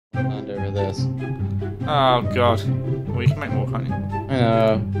Hand over this. Oh god. Well, you can make more, can't you? I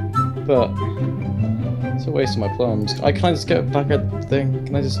know, but it's a waste of my plums. Can I just get back at the thing?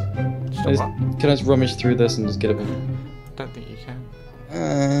 Can I just rummage through this and just get a bit? I don't think you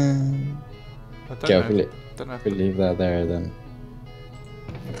can. I don't Okay, know. Don't know if we'll leave that there then.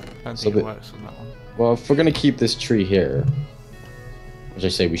 I don't think it works on that one. Well, if we're gonna keep this tree here, which I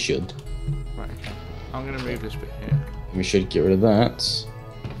say we should, Right, okay. I'm gonna move this bit here. we should get rid of that.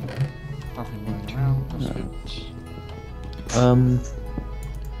 Nothing going around. That's good.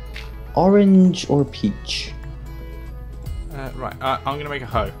 Orange or peach? Right, I'm gonna make a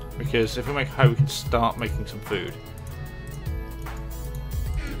hoe, because if we make a hoe we can start making some food.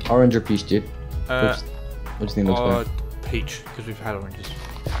 Orange or peach, dude? What do you think looks better? Peach, because we've had oranges.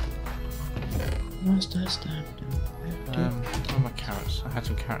 What's that? Where are my carrots? I had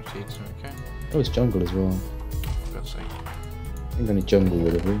some carrot seeds, okay. Oh, it's jungle as well. For God's sake. I think only jungle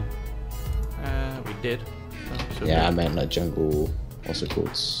would have been. We did. So Yeah, I meant like jungle. What's it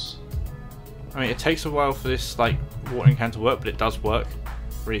called? I mean, it takes a while for this like watering can to work, but it does work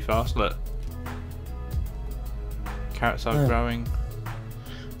really fast. Look, carrots are growing,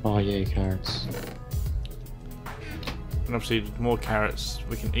 Oh yeah, carrots. and obviously with more carrots,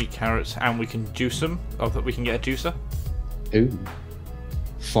 we can eat carrots and we can juice them. Oh, that we can get a juicer. Ooh,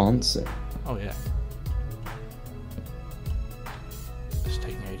 fancy. Oh yeah. It's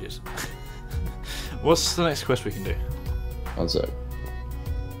taking ages. What's the next quest we can do? One sec.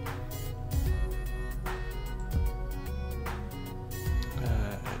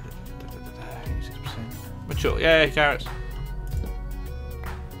 Mature. Yeah, carrots.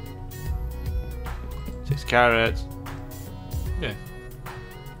 6 carrots. Yeah.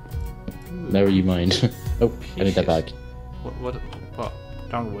 Never you mind. Oh, I need that back. What?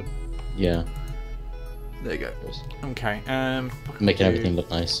 Dunglewood. Yeah. There you go. Okay. Making everything look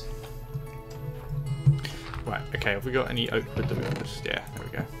nice. Right. Okay. Have we got any oak wood that we can just? Yeah. There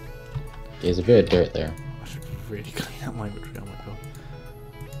we go. There's a bit of dirt there. I should really clean out my inventory. Oh my god.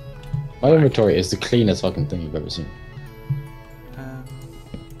 My inventory is the cleanest fucking thing you've ever seen. I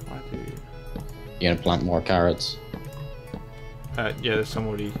do. You're gonna plant more carrots. Yeah, there's some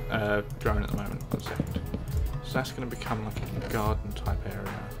already growing at the moment. 1 second. So that's going to become like a garden type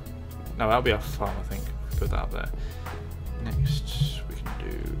area. No, that'll be our farm, I think. Put that up there. Next, we can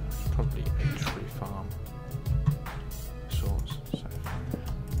do probably a tree farm. Sorts. So,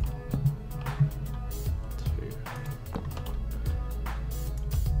 2.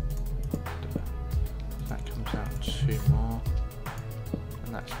 That comes out 2 more.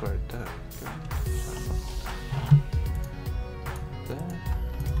 And that's where it goes. There.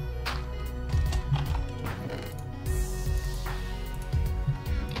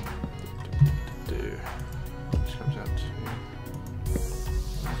 This comes out to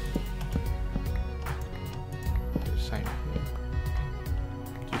the same.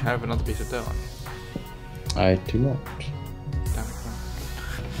 Do you have another piece of dirt on you? I do not. Damn it, Kron.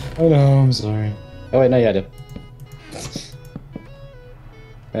 Oh no, I'm sorry. Oh wait, no, yeah, I do.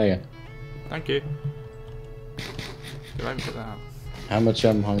 There you go. Thank you. Did I even put that out? How much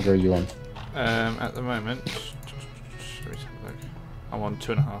hunger are you on? At the moment, let me take a look. I'm on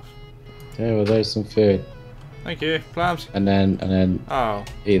 2.5. Okay, well there's some food. Thank you, plums. And then Oh,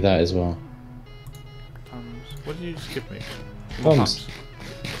 eat that as well. plums. What did you just give me? More Plums.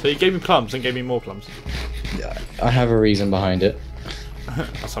 So you gave me plums and gave me more plums. Yeah, I have a reason behind it.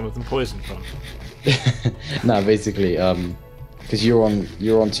 Are some of them poisoned plums? No, basically, because you're on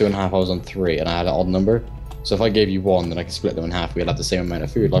 2.5, I was on 3, and I had an odd number. So if I gave you 1, then I could split them in half. We'd have the same amount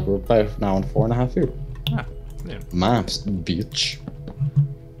of food. Like we're both now on 4.5 food. Ah, brilliant. Maps, bitch.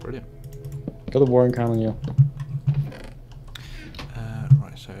 Brilliant. Got the warring can on you.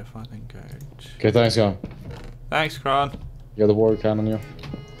 Right, so if I then go to... Okay, thanks, Kron. Thanks, Kron. You got the watering can on you.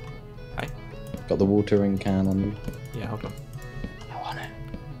 Hey. Got the watering can on you. Yeah, hold on. I want it.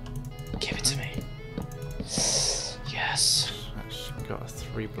 Give it to me. Yes. That's got a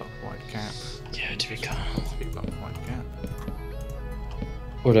 3-block wide gap. Yeah, to be calm. 3-block wide gap.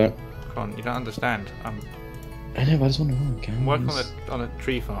 Hold on. Kron, you don't understand. I'm I know, but I just want to warring can. working on a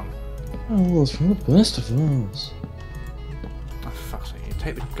tree farm. Oh, it's for the best of us. Oh, for fuck's sake. You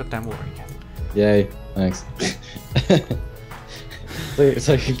take the goddamn watering can. Yay, thanks. It's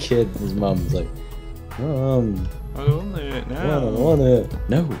like a kid, his mum's like, I want it I now. want it.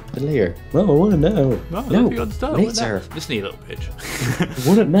 No, the layer. No, I want it now. No, I don't think you understand. later. Listen, you little bitch. I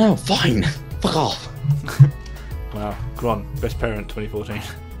want it now. Fine. Fuck off. Wow, Kron, best parent 2014.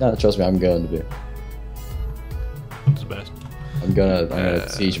 No, trust me, I'm going to be. What's the best? I'm gonna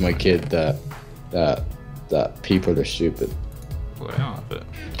teach my kid that people are stupid. Well, they are, but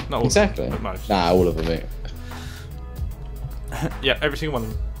Not all Exactly. of them, but most. Nah, all of them, mate. Yeah, every single one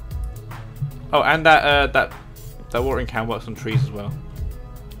of them. Oh, and that watering can works on trees as well.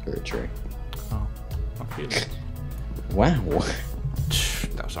 You're a tree. Oh, I feel it. Wow.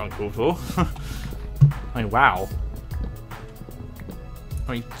 That was uncalled for. I mean, wow.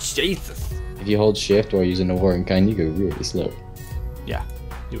 I mean, Jesus. If you hold shift while using a watering can, you go really slow. Yeah,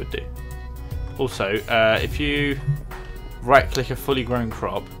 you would do. Also, if you right-click a fully grown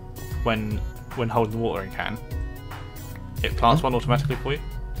crop when holding the watering can, it plants one automatically for you.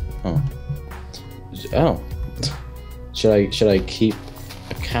 Oh. Oh. Should I keep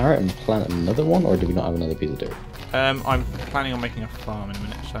a carrot and plant another one, or do we not have another piece of dirt? I'm planning on making a farm in a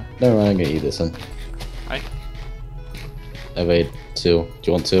minute, so. No, I'm gonna eat this one. Hey, I've ate 2. Do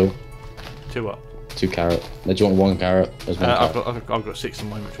you want 2? 2 what? 2 carrot. No, do you want 1 carrot? There's 1 carrot. I've got 6 in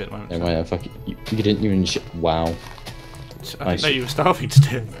my inventory at the moment. Never mind, fuck you. You didn't even wow. I didn't know you were starving to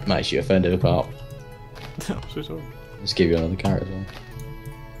death. Nice, you offended a cop. I'm so sorry. Just give you another carrot as well.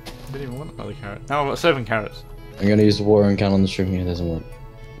 I didn't even want another carrot. Now I've got 7 carrots. I'm gonna use the watering can on the string here, it doesn't work.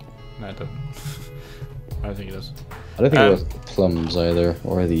 No, it doesn't. I don't think it does. I don't think it works with the plums either,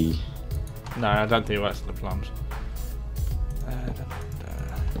 or the... No, I don't think it works with the plums.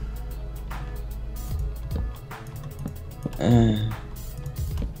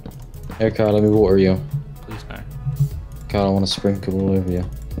 Here, Carl, let me water you. Please no. Carl, I want to sprinkle all over you.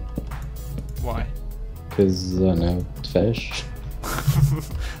 Why? Because, I don't know, fish.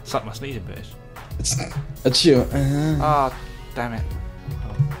 Suck my sneezing bitch. It's you. Ah, damn it.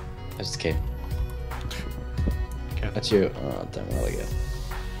 Oh. I just came. Okay. That's you. Oh, damn, really good.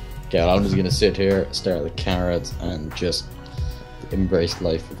 Okay, well, I'm just gonna sit here, stare at the carrots, and just embrace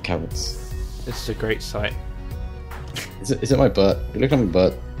life with carrots. This is a great sight. Is it my butt? You're looking at my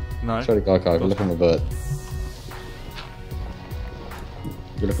butt. No. Try to God, you're looking at my butt.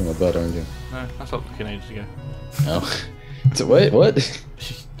 You're looking at my butt, aren't you? No, I stopped looking ages ago. Oh. So wait, what?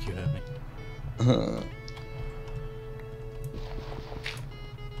 You heard me.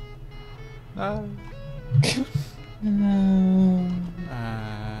 No.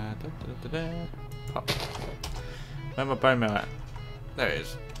 Pop. Where's my bone meal at? There it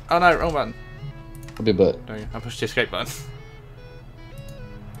is. Oh no, wrong button. Up your butt. There you go. I pushed the escape button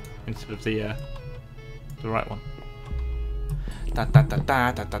instead of the right one. Da da da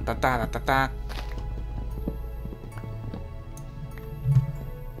da da da da da da da.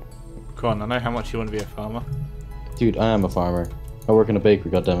 Go on, I know how much you want to be a farmer. Dude, I am a farmer. I work in a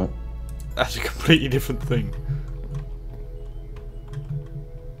bakery, goddammit. That's a completely different thing.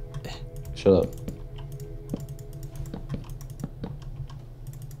 Shut up.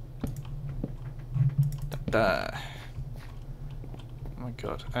 Da. Oh my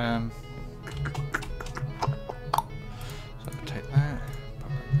god. So I'll take that.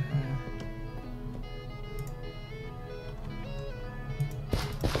 Pop that there.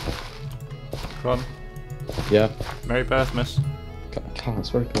 Kron. Yeah. Merry Birthmas. God, I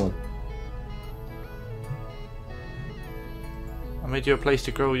swear to God. I made you a place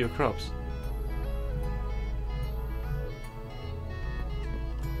to grow all your crops.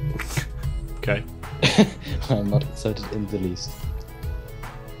 Okay. I'm not excited in the least.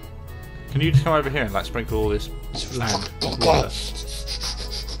 Can you just come over here and like sprinkle all this land? with water?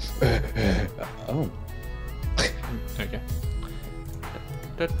 Oh. Okay.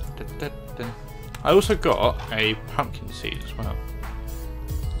 I also got a pumpkin seed as well.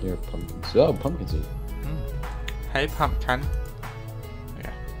 You're a pumpkin seed. Oh, pumpkin seed. Hey, pumpkin.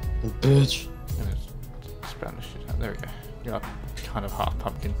 Yeah. Bitch. Spanish. There we go. You're kind of half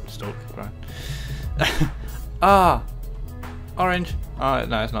pumpkin stalk, right? Ah! Orange. Oh,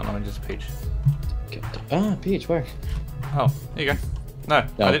 no, it's not an orange, it's a peach. Ah, peach, where? Oh, here you go. No,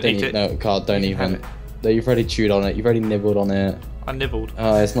 No, I didn't eat it. No, Carl, don't You can even. have No, you've already chewed on it. You've already nibbled on it. I nibbled.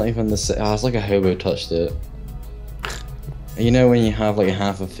 Oh, it's not even the same. Oh, it's like a hobo touched it. You know when you have like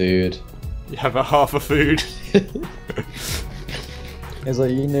half a food? You have a half a food. It's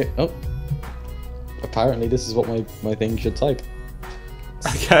like, you know. Oh. Apparently, this is what my thing should type.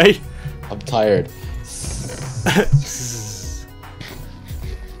 Okay. I'm tired.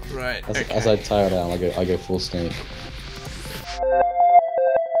 Right. As, Okay. as I tired am, I go full snake.